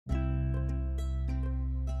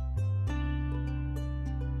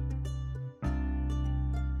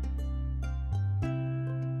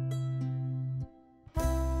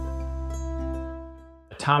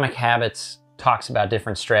Atomic Habits talks about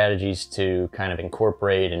different strategies to kind of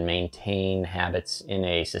incorporate and maintain habits in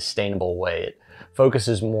a sustainable way. It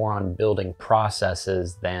focuses more on building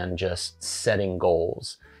processes than just setting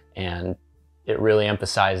goals. And it really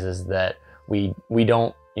emphasizes that we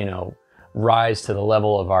don't, rise to the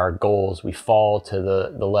level of our goals. We fall to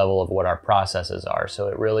the level of what our processes are. So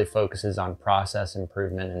it really focuses on process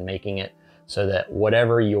improvement and making it so that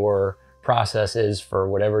whatever your process is for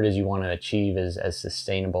whatever it is you want to achieve is as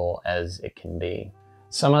sustainable as it can be.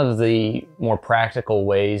 Some of the more practical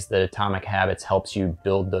ways that Atomic Habits helps you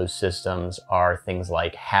build those systems are things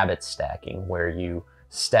like habit stacking, where you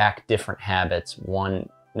stack different habits one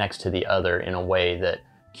next to the other in a way that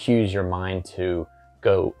cues your mind to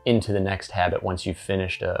go into the next habit once you've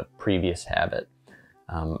finished a previous habit.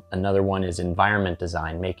 Another one is environment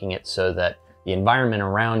design, making it so that the environment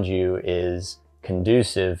around you is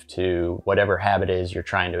conducive to whatever habit is you're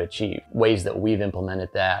trying to achieve. Ways that we've implemented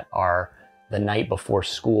that are the night before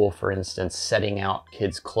school, for instance, setting out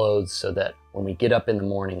kids' clothes so that when we get up in the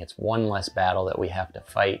morning, it's one less battle that we have to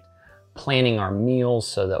fight. Planning our meals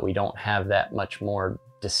so that we don't have that much more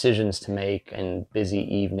decisions to make in busy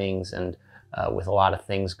evenings and with a lot of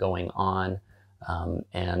things going on.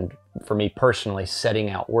 And for me personally, setting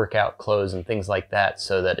out workout clothes and things like that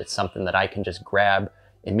so that it's something that I can just grab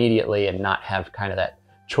immediately and not have kind of that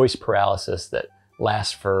choice paralysis that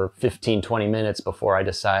lasts for 15-20 minutes before I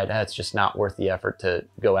decide it's just not worth the effort to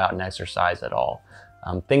go out and exercise at all.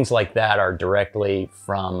 Things like that are directly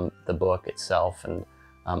from the book itself. And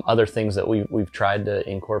other things that we've tried to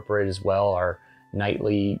incorporate as well are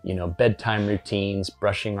nightly, bedtime routines,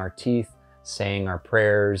 brushing our teeth, saying our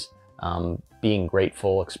prayers, being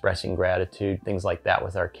grateful, expressing gratitude, things like that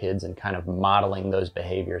with our kids, and kind of modeling those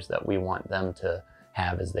behaviors that we want them to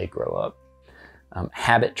have as they grow up.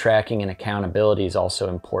 Habit tracking and accountability is also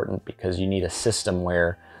important because you need a system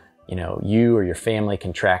where you or your family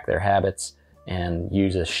can track their habits and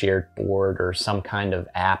use a shared board or some kind of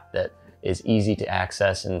app that is easy to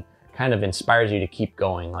access and kind of inspires you to keep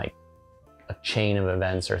going, like a chain of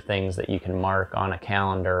events or things that you can mark on a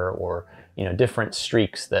calendar, or different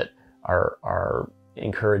streaks that are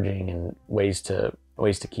encouraging and ways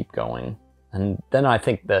to keep going. And then I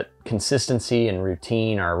think that consistency and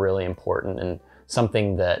routine are really important, and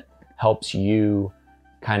something that helps you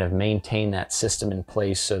kind of maintain that system in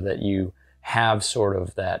place so that you have sort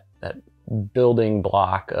of that building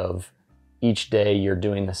block of each day you're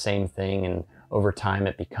doing the same thing, and over time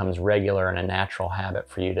it becomes regular and a natural habit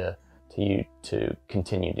for you to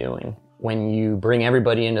continue doing. When you bring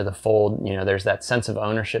everybody into the fold, there's that sense of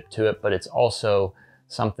ownership to it, but it's also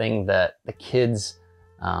something that the kids,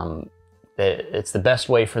 it's the best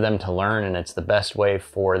way for them to learn, and it's the best way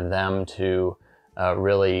for them to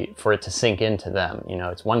for it to sink into them.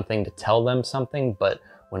 It's one thing to tell them something, but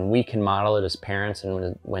when we can model it as parents,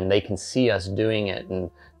 and when they can see us doing it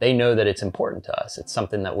and they know that it's important to us, it's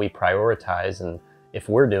something that we prioritize, and if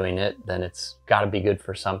we're doing it, then it's got to be good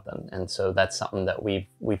for something. And so that's something that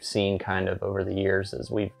we've seen kind of over the years as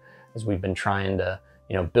we've been trying to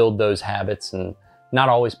build those habits, and not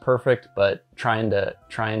always perfect, but trying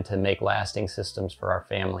to make lasting systems for our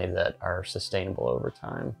family that are sustainable over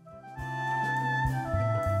time.